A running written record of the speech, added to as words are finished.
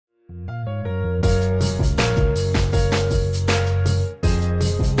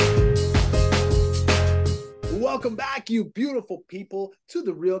Welcome back, you beautiful people, to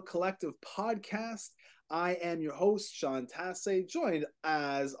the Real Collective podcast. I am your host, Sean Tasse, joined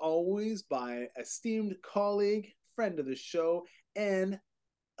as always by esteemed colleague, friend of the show, and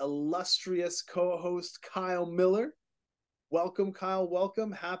illustrious co-host Kyle Miller. Welcome, Kyle.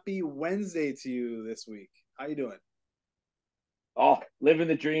 Welcome. Happy Wednesday to you this week. How you doing? Oh, living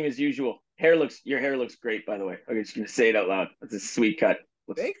the dream as usual. Your hair looks great, by the way. I'm just gonna say it out loud. It's a sweet cut.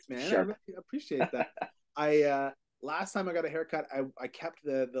 Looks Thanks, man. I sharp. really appreciate that. I last time I got a haircut, I kept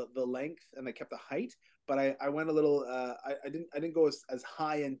the length and I kept the height, but I went a little I didn't go as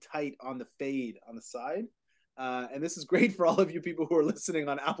high and tight on the fade on the side. And this is great for all of you people who are listening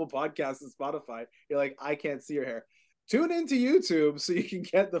on Apple Podcasts and Spotify. You're like, I can't see your hair. Tune into YouTube so you can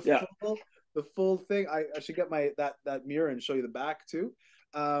get Yeah. the full thing. I should get my that mirror and show you the back too.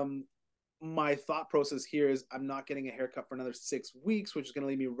 My thought process here is I'm not getting a haircut for another 6 weeks, which is going to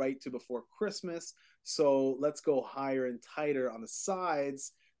lead me right to before Christmas. So let's go higher and tighter on the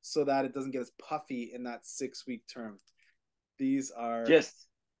sides so that it doesn't get as puffy in that 6 week term. These are Just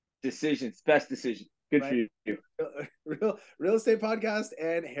decisions. Best decision. Good for right you. real estate podcast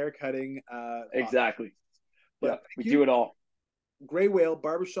and haircutting podcast. Exactly. Yeah. But We thank do you. it all. Gray Whale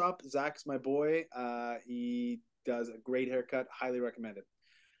Barbershop. Zach's my boy. He does a great haircut. Highly recommended.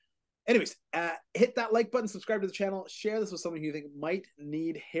 Anyways, hit that like button, subscribe to the channel, share this with someone you think might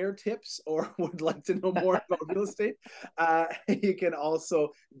need hair tips or would like to know more about real estate. You can also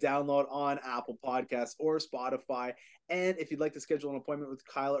download on Apple Podcasts or Spotify. And if you'd like to schedule an appointment with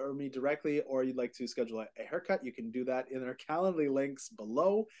Kyle or me directly, or you'd like to schedule a haircut, you can do that in our Calendly links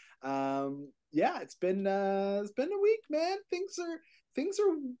below. Yeah, it's been a week, man. Things are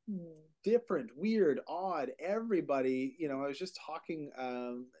different, weird, odd. Everybody, I was just talking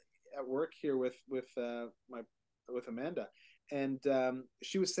at work here with Amanda, and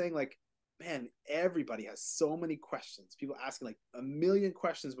she was saying, like, man, everybody has so many questions. People asking like a million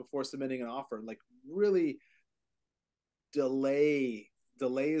questions before submitting an offer, like really delays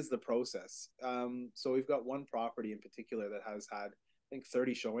the process. So we've got one property in particular that has had, I think,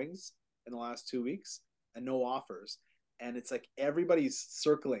 30 showings in the last 2 weeks and no offers, and it's like everybody's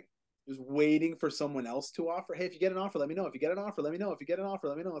circling, just waiting for someone else to offer. Hey, if you get an offer, let me know. If you get an offer, let me know. If you get an offer,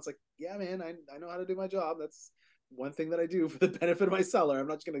 let me know. It's like, yeah, man, I know how to do my job. That's one thing that I do for the benefit of my seller. I'm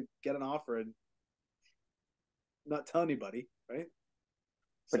not just going to get an offer and not tell anybody, right?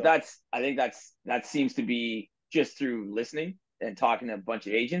 But So, I think that seems to be just through listening and talking to a bunch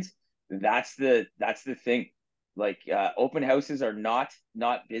of agents. That's the thing. Like open houses are not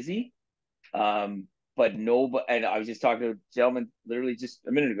busy. But no, and I was just talking to a gentleman literally just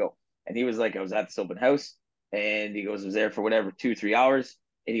a minute ago, and he was like, I was at this open house, and he goes, I was there for whatever 2 3 hours,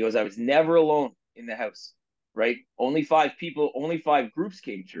 and he goes, I was never alone in the house, right? Only 5 people, only 5 groups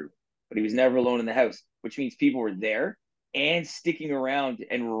came through, but he was never alone in the house, which means people were there and sticking around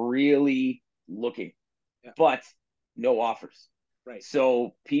and really looking, yeah, but no offers. right.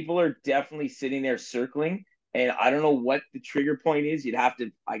 So people are definitely sitting there circling. And I don't know what the trigger point is. You'd have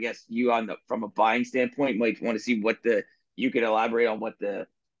to, I guess, you on the from a buying standpoint might want to see what you could elaborate on what the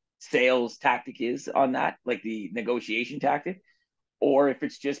sales tactic is on that, like the negotiation tactic, or if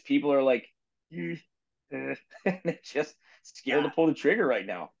it's just people are like, and they're just scared Yeah, to pull the trigger right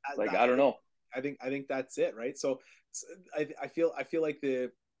now. Like I don't know. I think that's it, right? So I feel like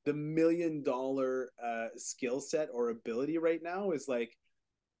the $1 million skill set or ability right now is like,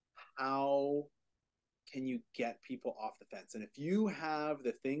 how can you get people off the fence? And if you have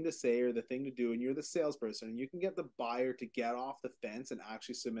the thing to say or the thing to do, and you're the salesperson, and you can get the buyer to get off the fence and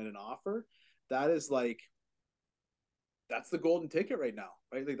actually submit an offer, that is like, that's the golden ticket right now,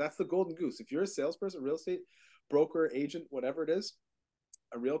 right? Like that's the golden goose. If you're a salesperson, real estate broker, agent, whatever it is,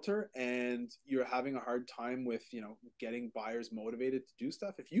 a realtor, and you're having a hard time with, getting buyers motivated to do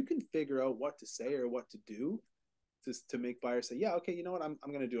stuff, if you can figure out what to say or what to do to make buyers say, yeah, okay, you know what, I'm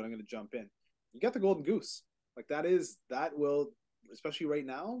going to do it. I'm going to jump in. You got the golden goose. Like that will, especially right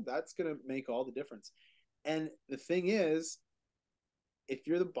now, that's going to make all the difference. And the thing is, if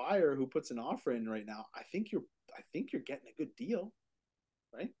you're the buyer who puts an offer in right now, I think you're getting a good deal,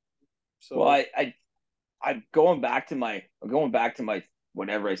 right? Well, So I'm going back to my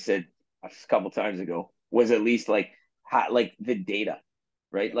whatever I said a couple times ago was at least like like the data,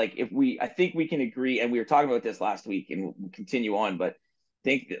 right? yeah, Like if I think we can agree, and we were talking about this last week, and we'll continue on, but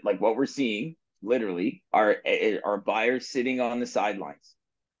think that like what we're seeing literally are buyers sitting on the sidelines,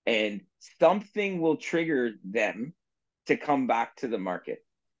 and something will trigger them to come back to the market.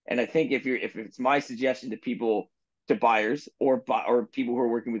 And I think if it's my suggestion to people, to buyers or people who are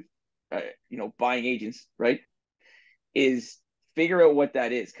working with buying agents, right, is figure out what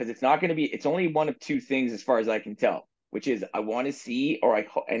that is, because it's not going to be, it's only one of two things as far as I can tell, which is I want to see,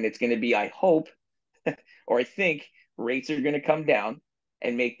 and it's going to be, I hope, or I think rates are going to come down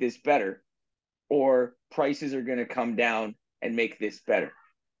and make this better, or prices are going to come down and make this better.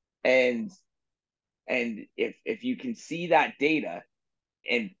 And if you can see that data,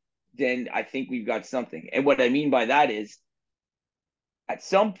 and then I think we've got something. And what I mean by that is, at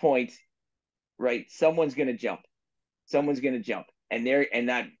some point, right, someone's going to jump. Someone's going to jump, and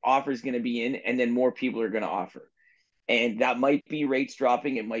that offer is going to be in, and then more people are going to offer. And that might be rates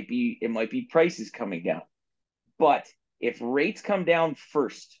dropping. It might be prices coming down. But if rates come down,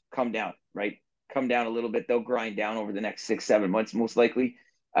 right? Come down a little bit, they'll grind down over the next 6-7 months, most likely,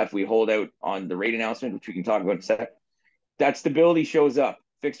 if we hold out on the rate announcement, which we can talk about in a sec. That stability shows up.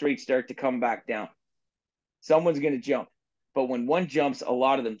 Fixed rates start to come back down. Someone's going to jump. But when one jumps, a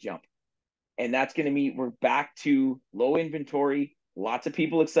lot of them jump. And that's going to mean we're back to low inventory, lots of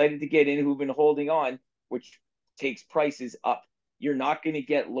people excited to get in who've been holding on, which takes prices up. You're not going to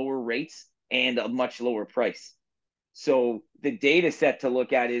get lower rates and a much lower price. So the data set to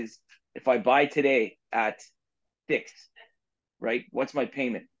look at is, if I buy today at 6, right, what's my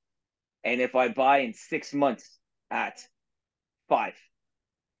payment? And if I buy in 6 months at 5,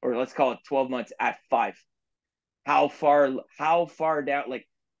 or let's call it 12 months at 5, how far down, like,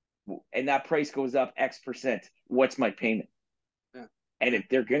 and that price goes up X%, what's my payment? Yeah. And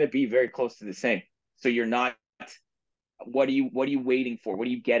they're going to be very close to the same. So you're not, what are you waiting for? What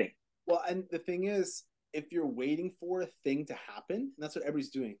are you getting? Well, and the thing is, if you're waiting for a thing to happen, and that's what everybody's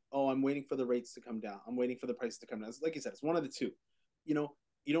doing. Oh, I'm waiting for the rates to come down. I'm waiting for the prices to come down. Like you said, it's one of the two. You know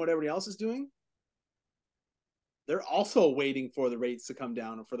what everybody else is doing? They're also waiting for the rates to come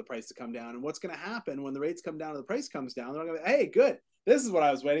down or for the price to come down. And what's going to happen when the rates come down and the price comes down? They're going to be, hey, good. This is what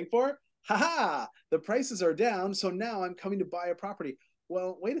I was waiting for. Ha! The prices are down, so now I'm coming to buy a property.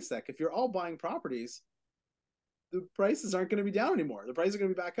 Well, wait a sec. If you're all buying properties, the prices aren't going to be down anymore. The prices are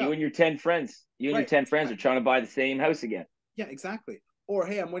going to be back up. You and your 10 friends are trying to buy the same house again. Yeah, exactly. Or,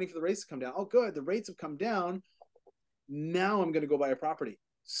 hey, I'm waiting for the rates to come down. Oh, good. The rates have come down. Now I'm going to go buy a property.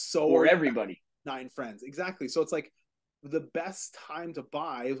 So or everybody. 9 friends. Exactly. So it's like the best time to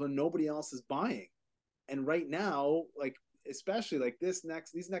buy is when nobody else is buying. And right now, like, especially like these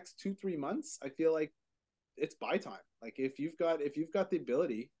next 2-3 months, I feel like it's buy time. Like if you've got the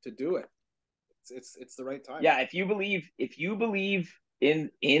ability to do it, it's the right time. Yeah, if you believe in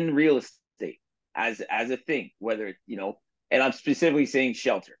real estate as a thing, whether and I'm specifically saying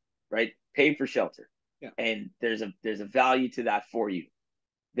shelter, right? Pay for shelter. Yeah. And there's a value to that for you.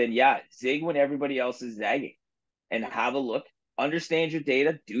 Then yeah, zig when everybody else is zagging, and have a look, understand your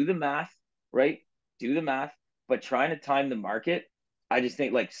data, do the math, right? Do the math, but trying to time the market, I just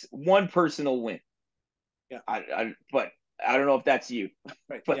think like one person will win. Yeah. But I don't know if that's you,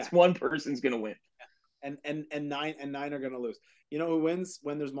 right. but one person's gonna win. And 9 are gonna lose. You know who wins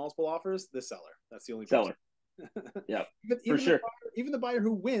when there's multiple offers? The seller. That's the only seller. Yeah, for sure. Even the buyer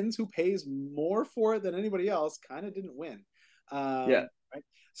who wins, who pays more for it than anybody else, kind of didn't win. Yeah. Right.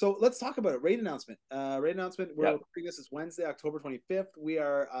 So let's talk about it. Rate announcement. We're recording this is Wednesday, October 25th. We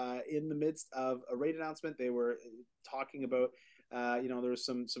are in the midst of a rate announcement. They were talking about, there was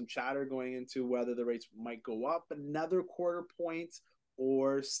some chatter going into whether the rates might go up another quarter point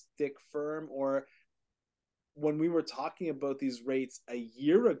or stick firm. Or when we were talking about these rates a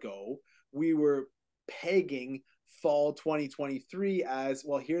year ago, we were pegging fall 2023 as,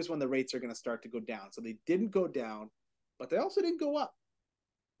 well, here's when the rates are going to start to go down. So they didn't go down, but they also didn't go up.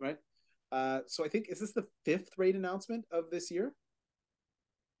 Right. So I think, is this the 5th rate announcement of this year?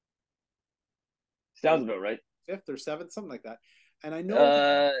 Sounds about right. 5th or 7th, something like that. And I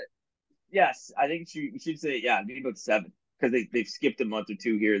know. Yes, I think you should say, maybe about 7, because they've skipped a month or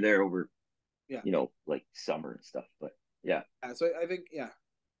 2 here or there over, like summer and stuff. But yeah. So I think,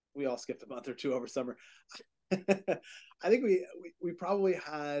 we all skipped a month or 2 over summer. I think we probably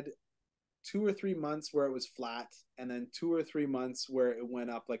had 2 or 3 months where it was flat, and then 2 or 3 months where it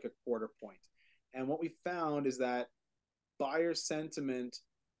went up like a quarter point. And what we found is that buyer sentiment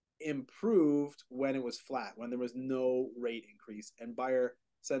improved when it was flat, when there was no rate increase, and buyer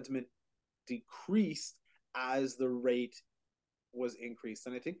sentiment decreased as the rate was increased.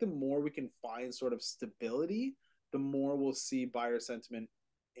 And I think the more we can find sort of stability, the more we'll see buyer sentiment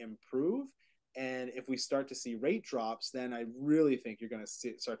improve. And if we start to see rate drops, then I really think you're going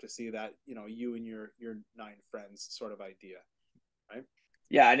to start to see that, you and your 9 friends sort of idea, right?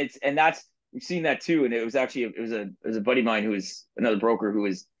 Yeah, and that's, we've seen that too. And it was a buddy of mine who was another broker who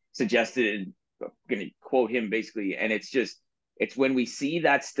was suggested, I'm going to quote him basically, and it's when we see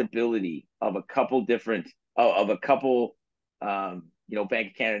that stability of a couple Bank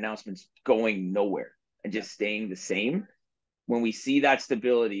of Canada announcements going nowhere and just staying the same. When we see that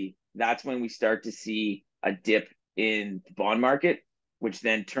stability, that's when we start to see a dip in the bond market, which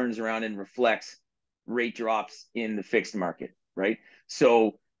then turns around and reflects rate drops in the fixed market, right?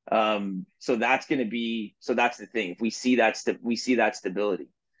 So that's going to be, so that's the thing. If we see we see that stability.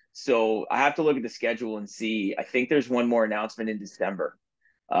 So I have to look at the schedule and see. I think there's one more announcement in December,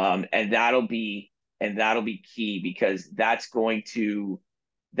 and that'll be key because that'll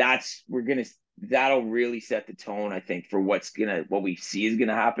really set the tone, I think, for what we see is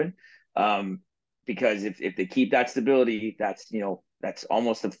gonna happen. Because if they keep that stability, that's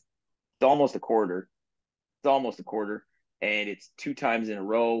almost a quarter. It's almost a quarter, and it's two times in a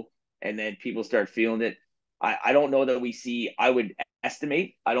row, and then people start feeling it. I don't know that we see. I would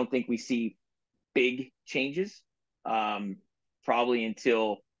estimate. I don't think we see big changes. Probably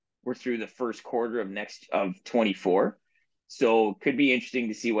until we're through the first quarter of 24. So it could be interesting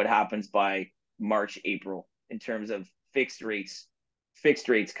to see what happens by March, April in terms of fixed rates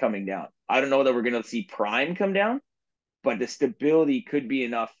coming down. I don't know that we're going to see prime come down, but the stability could be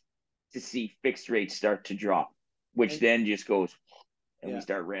enough to see fixed rates start to drop, which And then just goes and we yeah,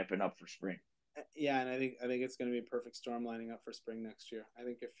 start ramping up for spring. yeah, and I think it's going to be a perfect storm lining up for spring next year. I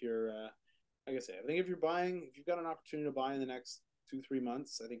think if you're like I say, I think if you've got an opportunity to buy in the next 2-3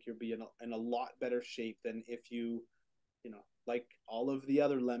 months, I think you'll be in a lot better shape than if like all of the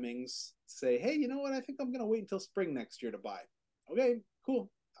other lemmings, say, hey, you know what? I think I'm going to wait until spring next year to buy. Okay, cool.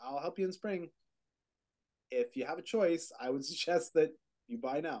 I'll help you in spring. If you have a choice, I would suggest that you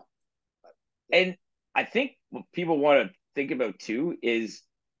buy now. But yeah, And I think what people want to think about too is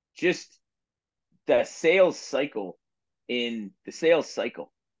just the sales cycle,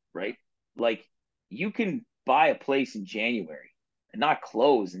 right? Like you can buy a place in January and not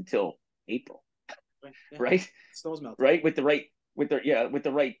close until April, right, yeah, right? snow's melting. Right? With the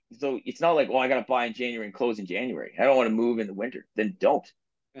right. So it's not like, oh, I got to buy in January and close in January. I don't want to move in the winter. Then don't,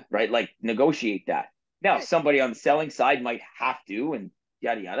 Yeah, right? Like negotiate that. Now, yeah, somebody on the selling side might have to and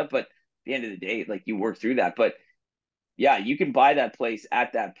yada yada, but at the end of the day, like you work through that. But yeah, you can buy that place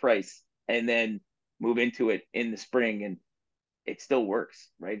at that price and then move into it in the spring and it still works,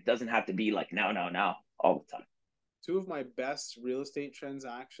 right? It doesn't have to be like now all the time. two of my best real estate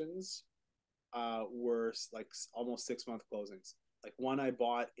transactions were like almost 6 month closings. Like one I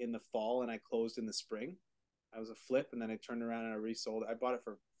bought in the fall and I closed in the spring. I was a flip and then I turned around and I resold. I bought it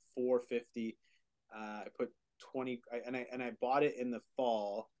for 450. I put 20 and I bought it in the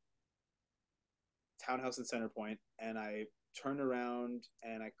fall, townhouse in Center Point, and I turned around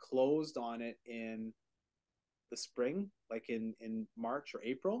and I closed on it in the spring, like in March or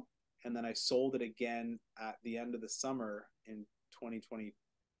April, and then I sold it again at the end of the summer in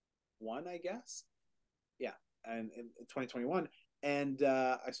 2021, I guess. Yeah, and in 2021, and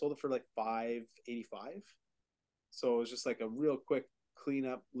I sold it for like 585. So it was just like a real quick clean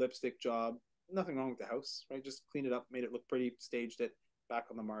up lipstick job. Nothing wrong with the house, right? Just cleaned it up, made it look pretty, staged it back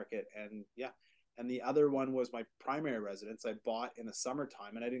on the market, and yeah. And the other one was my primary residence. I bought in the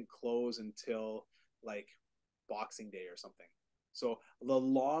summertime, and I didn't close until like Boxing Day or something. So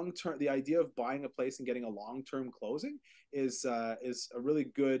the idea of buying a place and getting a long term closing is a really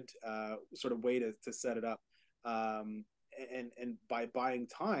good sort of way to set it up. And by buying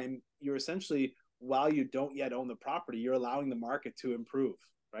time, you're essentially, while you don't yet own the property, you're allowing the market to improve,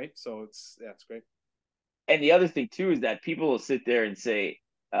 right? So it's great. And the other thing too is that people will sit there and say,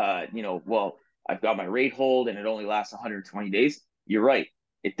 well, I've got my rate hold and it only lasts 120 days. You're right,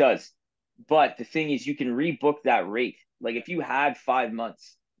 it does. But the thing is, you can rebook that rate. Like Yeah. if you had 5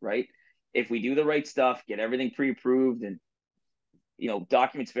 months, right? If we do the right stuff, get everything pre-approved and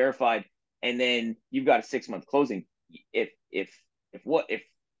documents verified, and then you've got a 6 month closing. If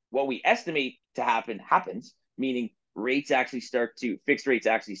what we estimate to happen happens, meaning fixed rates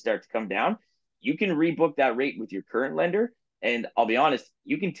actually start to come down, you can rebook that rate with your current lender. And I'll be honest,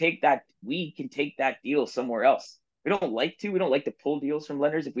 we can take that deal somewhere else. We don't like to pull deals from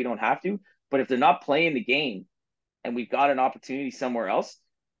lenders if we don't have to. But if they're not playing the game and we've got an opportunity somewhere else,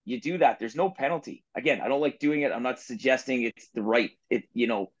 you do that. There's no penalty. Again, I don't like doing it. I'm not suggesting it's the right,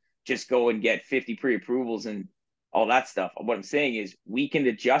 just go and get 50 pre-approvals and all that stuff. What I'm saying is we can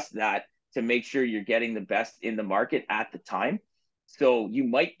adjust that to make sure you're getting the best in the market at the time. So you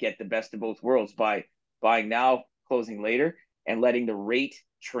might get the best of both worlds by buying now, closing later, and letting the rate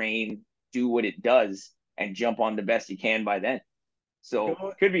train do what it does and jump on the best you can by then. So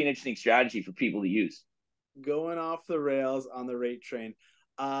Go, could be an interesting strategy for people to use. Going off the rails on the rate train.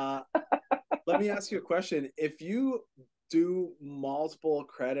 Uh, Let me ask you a question. If you do multiple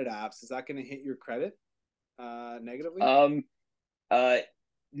credit apps, is that going to hit your credit? negatively? Um, uh,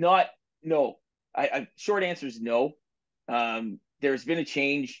 not no. I short answer is no. There's been a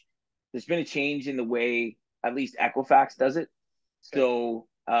change. There's been a change in the way at least Equifax does it. Okay. So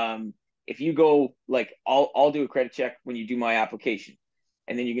if you go like I'll do a credit check when you do my application,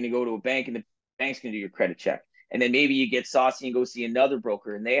 and then you're going to go to a bank and the bank's going to do your credit check, and then maybe you get saucy and go see another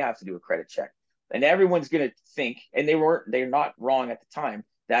broker and they have to do a credit check, and everyone's going to think, and they're not wrong at the time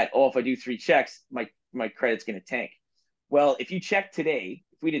that if I do 3 checks, my credit's going to tank. Well, if you check today,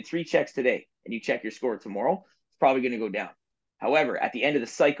 if we did 3 checks today and you check your score tomorrow, it's probably going to go down. However, at the end of the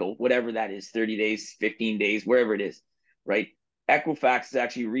cycle, whatever that is, 30 days, 15 days, wherever it is, right? Equifax has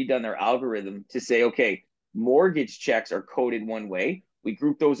actually redone their algorithm to say, okay, mortgage checks are coded one way. We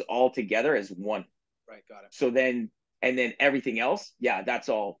group those all together as one. Right. Got it. So then, and then everything else, yeah, that's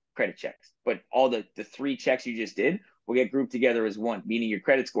all credit checks. But all the 3 checks you just did will get grouped together as one, meaning your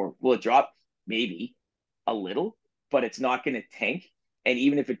credit score, will it drop? Maybe a little, but it's not going to tank. And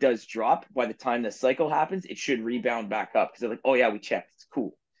even if it does drop, by the time the cycle happens, it should rebound back up because they're like, oh yeah, we checked, it's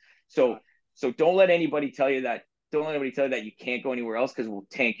cool. So don't let anybody tell you that. Don't let anybody tell you that you can't go anywhere else because we'll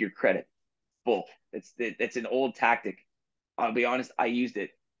tank your credit. Bull. It's an old tactic. I'll be honest, I used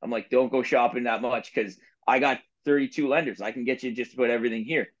it. I'm like, don't go shopping that much because I got 32 lenders. I can get you just about everything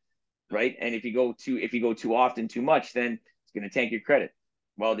here, right? And if you go too often, too much, then it's going to tank your credit.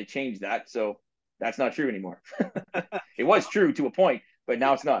 Well, they changed that, so that's not true anymore. It was true to a point, but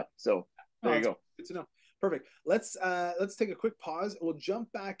now it's not. So there you go. Good to know. Perfect. Let's take a quick pause. We'll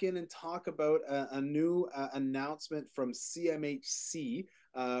jump back in and talk about a new announcement from CMHC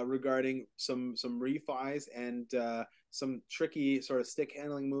regarding some refis and some tricky sort of stick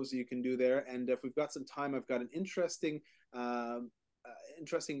handling moves that you can do there. And if we've got some time, I've got an interesting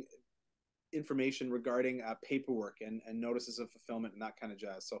information regarding paperwork and notices of fulfillment and that kind of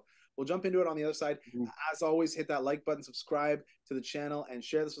jazz. So we'll jump into it on the other side. As always, hit that like button, subscribe to the channel, and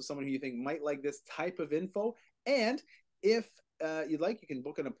share this with someone who you think might like this type of info. And if you'd like, you can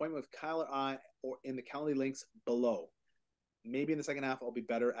book an appointment with Kyle or I or in the Calendly links below. Maybe in the second half, I'll be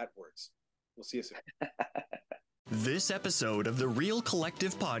better at words. We'll see you soon. This episode of the Real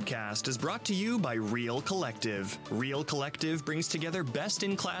Collective podcast is brought to you by Real Collective. Real Collective brings together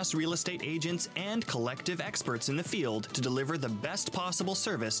best-in-class real estate agents and collective experts in the field to deliver the best possible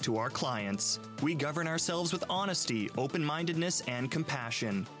service to our clients. We govern ourselves with honesty, open-mindedness, and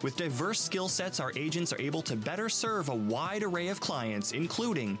compassion. With diverse skill sets, our agents are able to better serve a wide array of clients,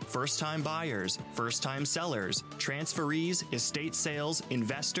 including first-time buyers, first-time sellers, transferees, estate sales,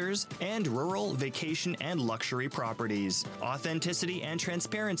 investors, and rural, vacation, and luxury properties. Authenticity and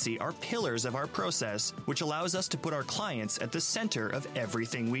transparency are pillars of our process, which allows us to put our clients at the center of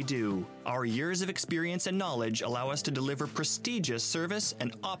everything we do. Our years of experience and knowledge allow us to deliver prestigious service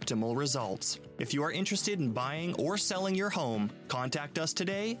and optimal results. If you are interested in buying or selling your home, contact us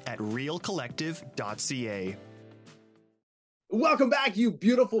today at realcollective.ca. Welcome back, you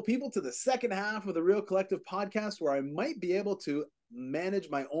beautiful people, to the second half of the Real Collective podcast, where I might be able to manage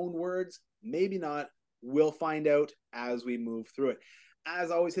my own words, maybe not. We'll find out as we move through it. As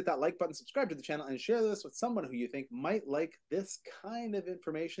always, hit that like button, subscribe to the channel, and share this with someone who you think might like this kind of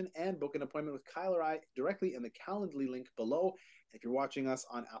information, and book an appointment with Kyle or I directly in the Calendly link below. If you're watching us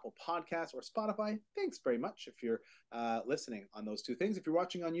on Apple Podcasts or Spotify, thanks very much if you're listening on those two things. If you're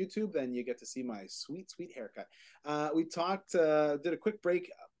watching on YouTube, then you get to see my sweet, sweet haircut. We talked, did a quick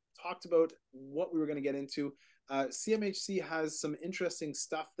break, talked about what we were going to get into. CMHC has some interesting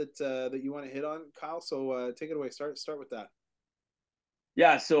stuff that you want to hit on, Kyle. So take it away. Start with that.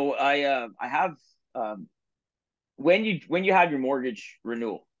 Yeah. So I have when you have your mortgage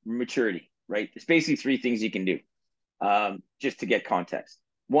renewal maturity, right? There's basically 3 things you can do. Just to get context.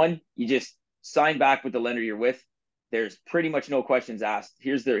 One, you just sign back with the lender you're with. There's pretty much no questions asked.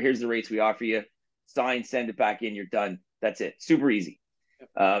 Here's the rates we offer you. Sign, send it back in. You're done. That's it. Super easy.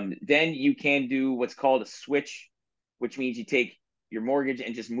 Then you can do what's called a switch, which means you take your mortgage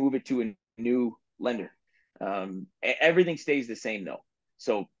and just move it to a new lender. Everything stays the same though.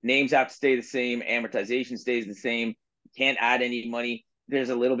 So names have to stay the same. Amortization stays the same. You can't add any money. There's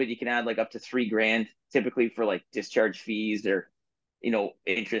a little bit you can add, like up to $3,000, typically for like discharge fees or,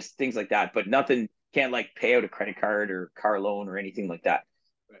 interest, things like that. But nothing, can't like pay out a credit card or car loan or anything like that.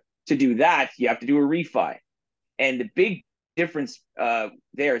 Right. To do that, you have to do a refi. And the big difference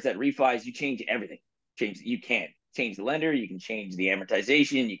there is that refis, you change everything. You can change the lender, you can change the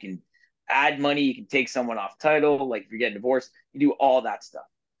amortization, you can add money, you can take someone off title, like if you're getting divorced, you do all that stuff.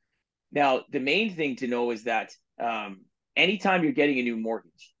 Now, the main thing to know is that anytime you're getting a new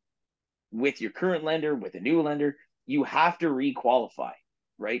mortgage with your current lender, with a new lender, you have to requalify,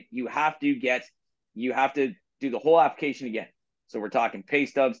 right? You have to get you have to do the whole application again. So we're talking pay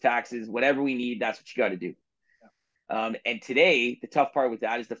stubs, taxes, whatever we need. That's what you got to do. And today, the tough part with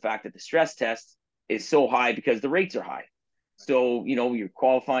that is the fact that the stress test is so high because the rates are high. So, you know, you're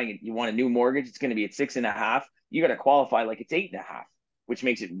qualifying, you want a new mortgage, it's going to be at 6.5. You got to qualify like it's 8.5, which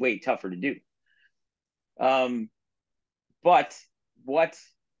makes it way tougher to do. But what,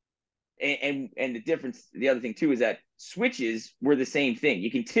 and the difference, the other thing too, is that switches were the same thing. You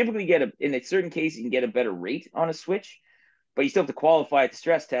can typically get in a certain case, you can get a better rate on a switch, but you still have to qualify at the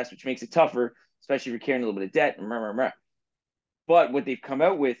stress test, which makes it tougher, especially if you're carrying a little bit of debt. But what they've come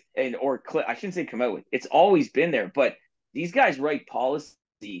out with, I shouldn't say come out with, it's always been there, but these guys write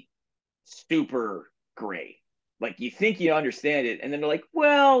policy super gray. Like you think you understand it, and then they're like,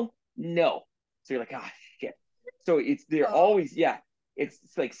 well, no. So you're like, ah, shit. So they're always, it's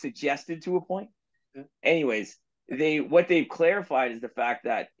like suggested to a point. Yeah. Anyways, what they've clarified is the fact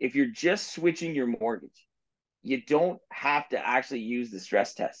that if you're just switching your mortgage, you don't have to actually use the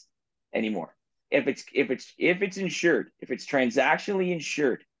stress test anymore. If it's insured, if it's transactionally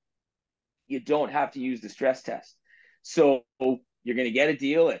insured, you don't have to use the stress test. So you're going to get a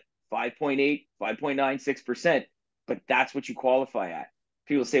deal at 5.8, 5.96%, but that's what you qualify at.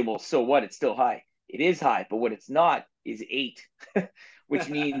 People say, well, so what? It's still high. It is high, but what it's not is 8, which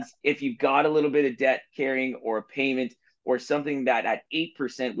means if you've got a little bit of debt carrying or a payment or something that at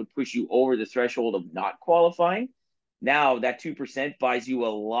 8% would push you over the threshold of not qualifying, now that 2% buys you a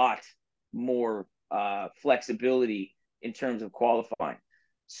lot more flexibility in terms of qualifying.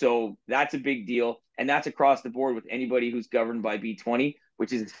 So that's a big deal. And that's across the board with anybody who's governed by B20,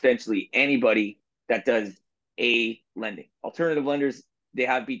 which is essentially anybody that does A lending. Alternative lenders, they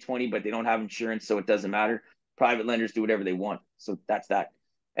have B20, but they don't have insurance, so it doesn't matter. Private lenders do whatever they want. So that's that.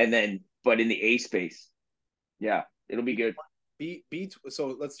 And then, but in the A space, yeah, it'll be good.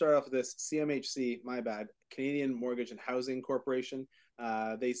 So let's start off with this. CMHC, my bad, Canadian Mortgage and Housing Corporation.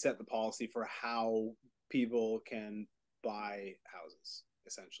 They set the policy for how people can buy houses,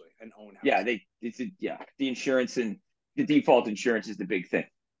 essentially, and own houses. Yeah, the insurance and the default insurance is the big thing.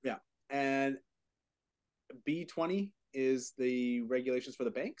 Yeah, and B20 is the regulations for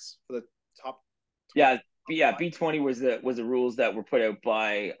the banks for the top. B20 was the rules that were put out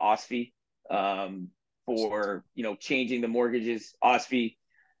by OSFI for changing the mortgages. OSFI,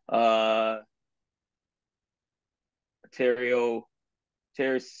 Ontario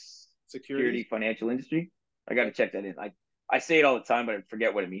Security Financial Industry. I got to check that in. I say it all the time, but I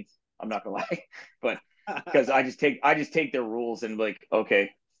forget what it means. I'm not gonna lie, but because I just take their rules and like,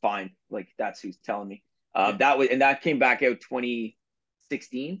 okay, fine, like that's who's telling me. That came back out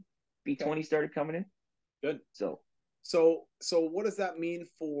 2016. B20 started coming in. Good. So what does that mean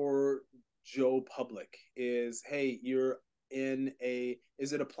for Joe Public? Is it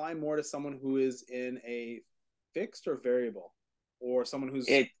apply more to someone who is in a fixed or variable, or someone who's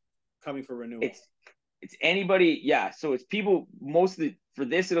coming for renewal? It's anybody, yeah. So it's people, for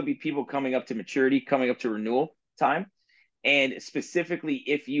this, it'll be people coming up to maturity, coming up to renewal time. And specifically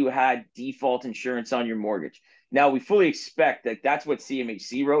if you had default insurance on your mortgage. Now, we fully expect that that's what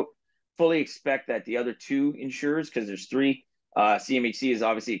CMHC wrote. Fully expect that the other two insurers, because there's 3, CMHC is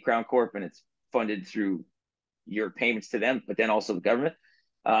obviously a Crown Corp and it's funded through your payments to them, but then also the government.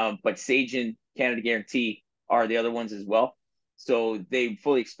 But Sagen, Canada Guarantee are the other ones as well. So they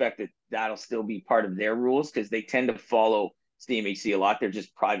fully expect that that'll still be part of their rules because they tend to follow CMHC a lot. They're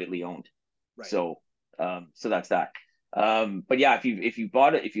just privately owned. Right. So that's that. But yeah, if you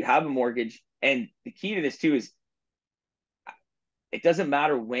have a mortgage, and the key to this too is it doesn't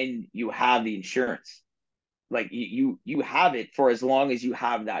matter when you have the insurance. Like you have it for as long as you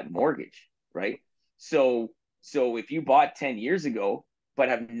have that mortgage, right? So if you bought 10 years ago but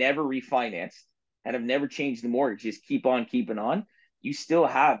have never refinanced and have never changed the mortgage, just keep on keeping on, you still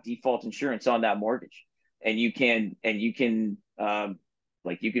have default insurance on that mortgage, and you can use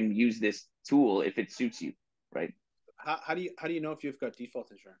this tool if it suits you, right? How do you know if you've got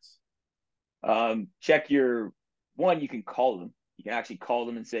default insurance? You can call them. You can actually call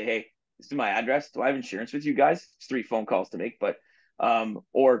them and say, hey, this is my address. Do I have insurance with you guys? It's 3 phone calls to make, but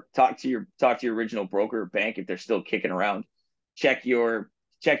or talk to your original broker or bank if they're still kicking around. Check your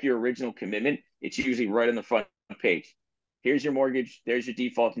original commitment. It's usually right on the front page. Here's your mortgage. There's your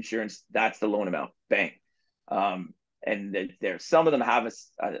default insurance. That's the loan amount. Bang. And some of them have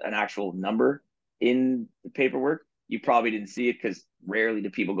an actual number in the paperwork. You probably didn't see it because rarely do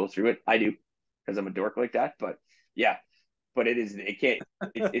people go through it. I do because I'm a dork like that. But yeah, but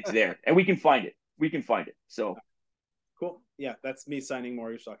it's there, and we can find it. So cool. Yeah, that's me signing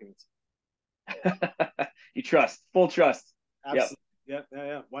mortgage documents. You trust, full trust. Absolutely. Yep.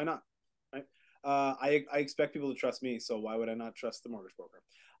 Yeah. Why not? Right. I expect people to trust me, so why would I not trust the mortgage broker?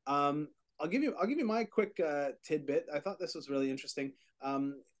 I'll give you my quick tidbit. I thought this was really interesting.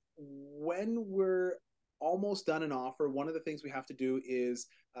 When we're almost done an offer, one of the things we have to do is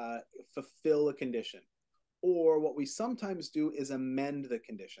fulfill a condition, or what we sometimes do is amend the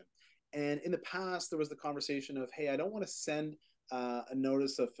condition. And in the past, there was the conversation of, hey, I don't want to send a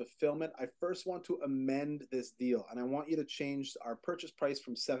notice of fulfillment. I first want to amend this deal, and I want you to change our purchase price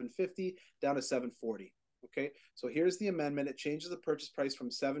from 750 down to 740. Okay, so here's the amendment. It changes the purchase price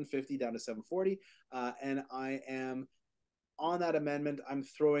from 750 down to 740, and I am on that amendment. I'm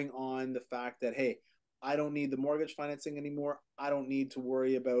throwing on the fact that, hey, I don't need the mortgage financing anymore. I don't need to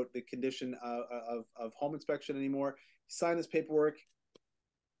worry about the condition of home inspection anymore. Sign this paperwork,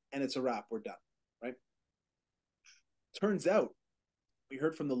 and it's a wrap. We're done, right? Turns out, we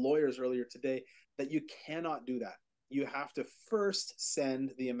heard from the lawyers earlier today that you cannot do that. You have to first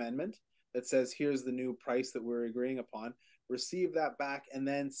send the amendment that says, here's the new price that we're agreeing upon, receive that back, and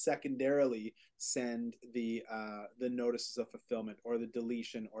then secondarily send the notices of fulfillment, or the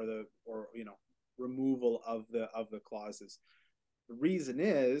deletion, or removal of the clauses. The reason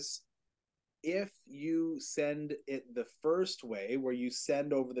is, if you send it the first way, where you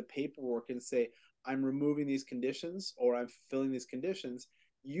send over the paperwork and say, I'm removing these conditions, or I'm fulfilling these conditions,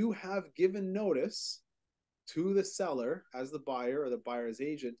 you have given notice to the seller as the buyer or the buyer's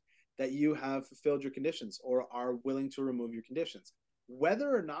agent that you have fulfilled your conditions or are willing to remove your conditions.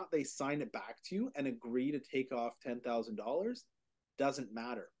 Whether or not they sign it back to you and agree to take off $10,000 doesn't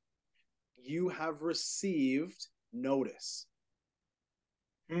matter. You have received notice.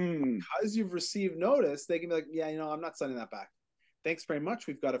 Because you've received notice, they can be like, yeah, I'm not signing that back. Thanks very much.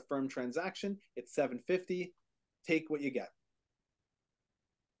 We've got a firm transaction. It's $750. Take what you get.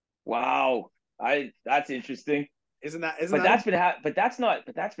 Wow, that's interesting. Isn't that? But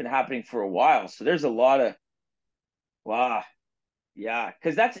that's been happening for a while. So there's a lot of, wow, yeah,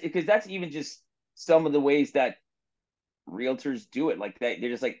 because that's even just some of the ways that realtors do it. Like they're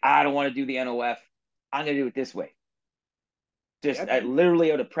just like, I don't want to do the NOF. I'm gonna do it this way. Just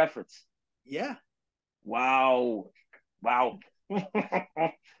literally out of preference. Yeah. Wow.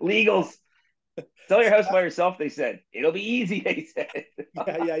 Legals. Sell your house by yourself, they said. It'll be easy, they said.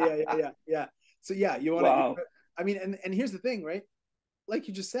 Yeah. So yeah, you want to. Wow. I mean, and here's the thing, right? Like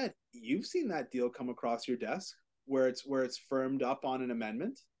you just said, you've seen that deal come across your desk where it's firmed up on an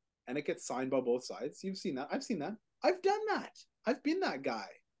amendment and it gets signed by both sides. You've seen that. I've seen that. I've done that. I've been that guy.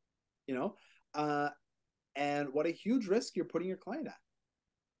 And what a huge risk you're putting your client at.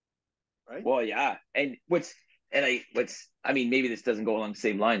 Right? Well, yeah. And I mean, maybe this doesn't go along the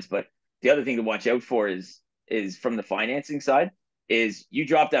same lines, but the other thing to watch out for is from the financing side is you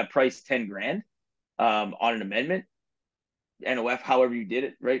drop that price 10 grand on an amendment, NOF, however you did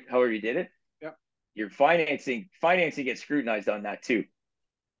it, right? However you did it. Yeah. Your financing gets scrutinized on that too,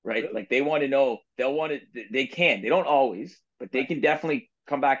 right? Really? Like they want to know, they don't always, but they can definitely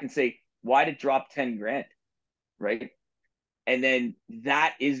come back and say, why did it drop 10 grand? Right. And then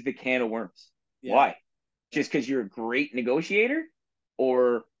that is the can of worms. Yeah. Why? Just because you're a great negotiator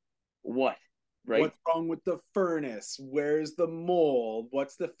or what? Right. What's wrong with the furnace? Where's the mold?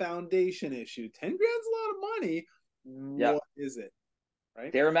 What's the foundation issue? 10 grand's a lot of money. Yeah. What is it?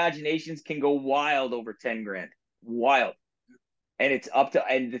 Right. Their imaginations can go wild over 10 grand. Wild. And it's up to,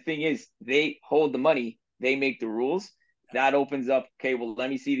 and the thing is, they hold the money, they make the rules. Yeah. That opens up, okay, well, let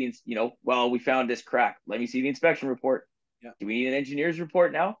me see we found this crack. Let me see the inspection report. Yeah. Do we need an engineer's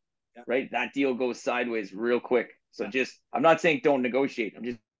report now? Yeah. Right? That deal goes sideways real quick. So I'm not saying don't negotiate. I'm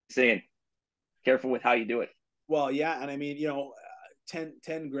just saying careful with how you do it. Well, yeah. And I mean,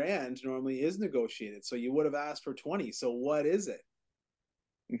 10 grand normally is negotiated. So you would have asked for 20. So what is it?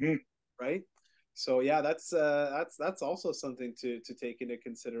 Mm-hmm. Right. So yeah, that's also something to take into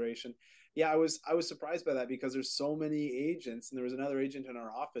consideration. Yeah, I was surprised by that because there's so many agents, and there was another agent in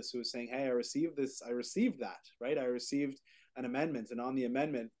our office who was saying, hey, I received that, right? I received an amendment, and on the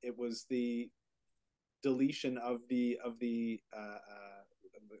amendment, it was the deletion of the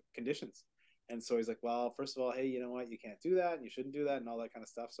conditions. And so he's like, well, first of all, hey, you know what? You can't do that, and you shouldn't do that, and all that kind of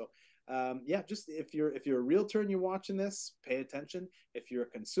stuff. So just if you're a realtor and you're watching this, pay attention. If you're a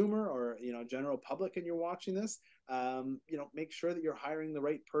consumer or general public and you're watching this, make sure that you're hiring the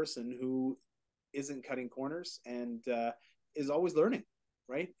right person who isn't cutting corners and is always learning.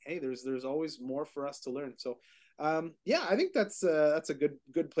 Right? Hey, there's always more for us to learn. So I think that's a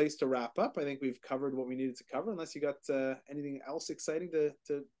good place to wrap up. I think we've covered what we needed to cover. Unless you got anything else exciting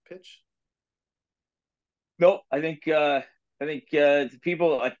to pitch. No, I think the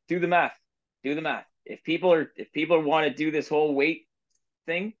people do the math. If people want to do this whole weight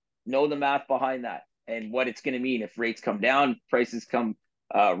thing, know the math behind that and what it's going to mean if rates come down, rates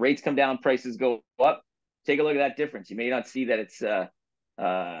come down, prices go up. Take a look at that difference. You may not see that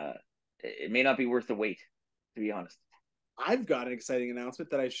it may not be worth the wait, to be honest. I've got an exciting announcement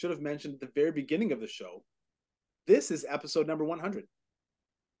that I should have mentioned at the very beginning of the show. This is episode number 100.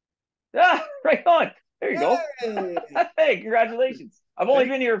 Right on. There you go. Hey, Hey, congratulations. I've only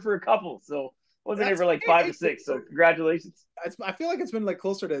been here for a couple, so wasn't here for like 5 or 6. So congratulations. I feel like it's been like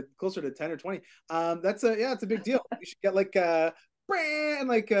closer to 10 or 20. It's a big deal. You should get like and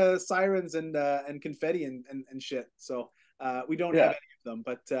like sirens and confetti and shit. So we don't have any of them,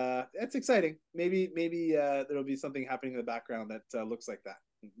 but it's exciting. Maybe there'll be something happening in the background that looks like that.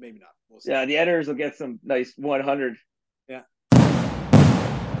 Maybe not. We'll see. Yeah, the editors will get some nice 100. Yeah.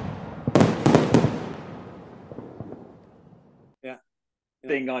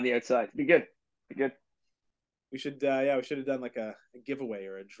 Thing on the outside. Be good. We should have done like a giveaway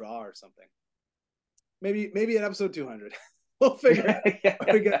or a draw or something. Maybe at episode 200. We'll figure it out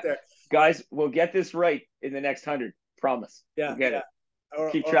when we get there. Guys, we'll get this right in the next 100. Promise. Yeah. We'll get it.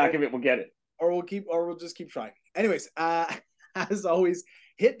 Keep track of it. We'll get it. Or we'll just keep trying. Anyways, as always,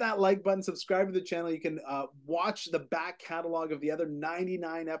 hit that like button, subscribe to the channel. You can watch the back catalog of the other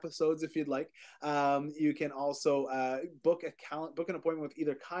 99 episodes if you'd like. You can also book an appointment with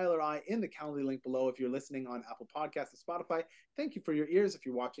either Kyle or I in the Calendly link below if you're listening on Apple Podcasts and Spotify. Thank you for your ears. If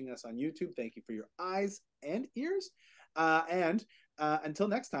you're watching us on YouTube, thank you for your eyes and ears. And until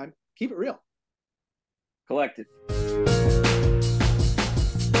next time, keep it real. Collected.